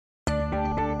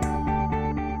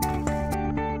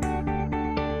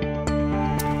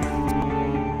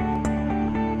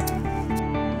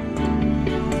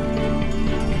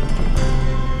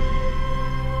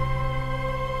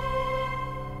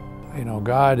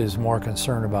God is more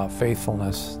concerned about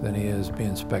faithfulness than He is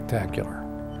being spectacular.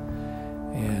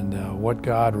 And what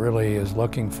God really is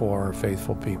looking for are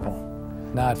faithful people.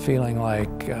 Not feeling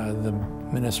like the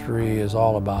ministry is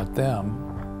all about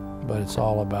them, but it's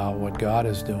all about what God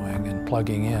is doing and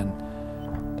plugging in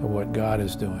to what God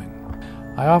is doing.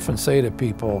 I often say to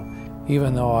people,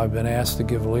 even though I've been asked to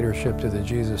give leadership to the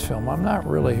Jesus Film, I'm not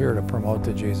really here to promote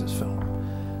the Jesus Film.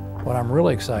 What I'm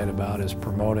really excited about is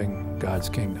promoting God's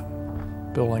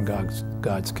kingdom, building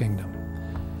God's kingdom.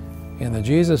 And the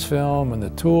Jesus Film and the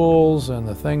tools and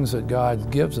the things that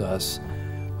God gives us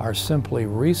are simply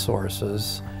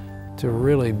resources to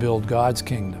really build God's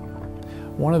kingdom.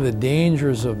 One of the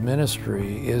dangers of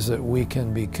ministry is that we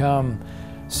can become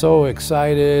so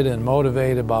excited and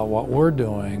motivated about what we're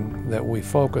doing that we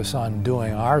focus on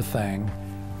doing our thing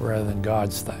rather than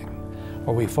God's thing.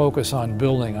 Or we focus on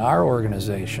building our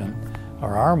organization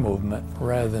or our movement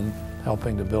rather than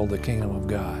helping to build the kingdom of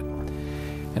God.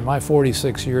 In my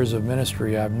 46 years of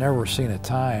ministry, I've never seen a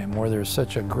time where there's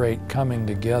such a great coming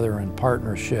together and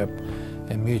partnership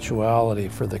and mutuality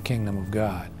for the kingdom of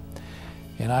God.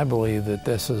 And I believe that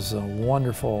this is a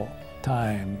wonderful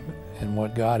time in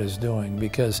what God is doing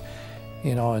because,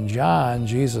 you know, in John,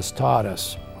 Jesus taught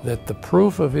us that the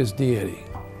proof of His deity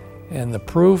and the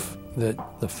proof that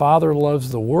the Father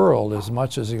loves the world as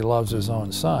much as He loves His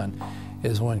own Son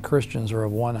is when Christians are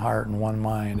of one heart and one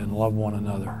mind and love one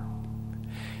another.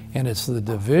 And it's the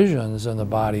divisions in the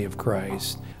body of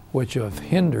Christ which have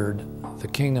hindered the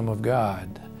kingdom of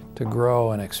God to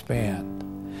grow and expand.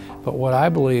 But what I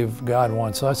believe God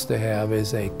wants us to have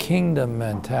is a kingdom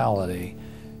mentality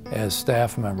as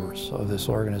staff members of this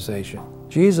organization.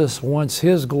 Jesus wants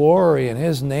His glory and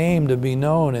His name to be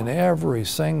known in every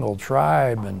single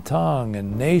tribe and tongue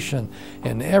and nation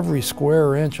and every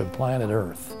square inch of planet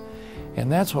Earth.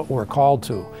 And that's what we're called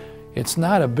to. It's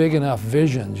not a big enough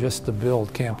vision just to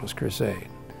build Campus Crusade.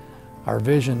 Our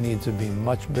vision needs to be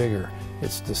much bigger.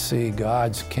 It's to see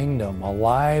God's kingdom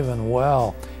alive and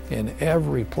well in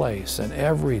every place, in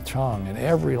every tongue, in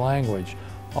every language,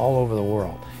 all over the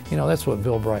world. You know, that's what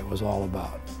Bill Bright was all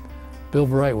about. Bill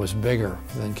Bright was bigger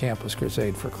than Campus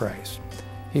Crusade for Christ.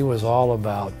 He was all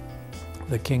about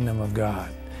the kingdom of God.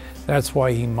 That's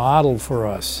why he modeled for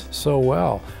us so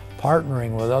well,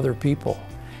 partnering with other people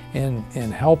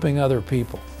and helping other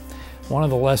people. One of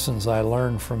the lessons I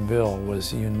learned from Bill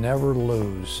was you never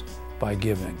lose by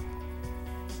giving.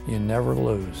 You never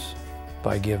lose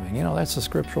by giving. You know, that's a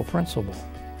scriptural principle.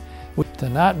 To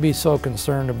not be so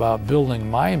concerned about building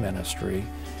my ministry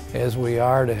as we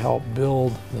are to help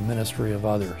build the ministry of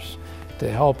others,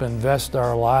 to help invest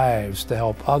our lives, to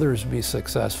help others be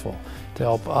successful, to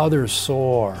help others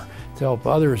soar, to help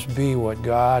others be what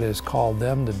God has called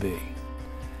them to be,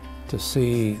 to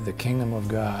see the kingdom of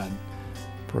God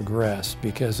progress.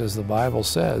 Because as the Bible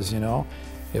says, you know,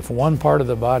 if one part of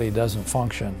the body doesn't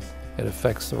function, it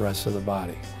affects the rest of the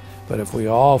body. But if we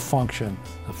all function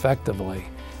effectively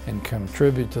and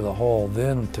contribute to the whole,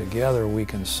 then together we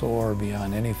can soar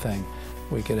beyond anything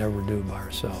we could ever do by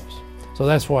ourselves. So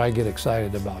that's why I get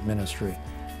excited about ministry,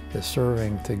 is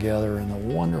serving together in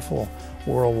the wonderful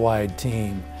worldwide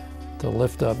team to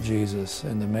lift up Jesus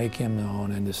and to make Him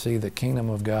known and to see the kingdom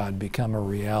of God become a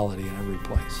reality in every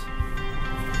place.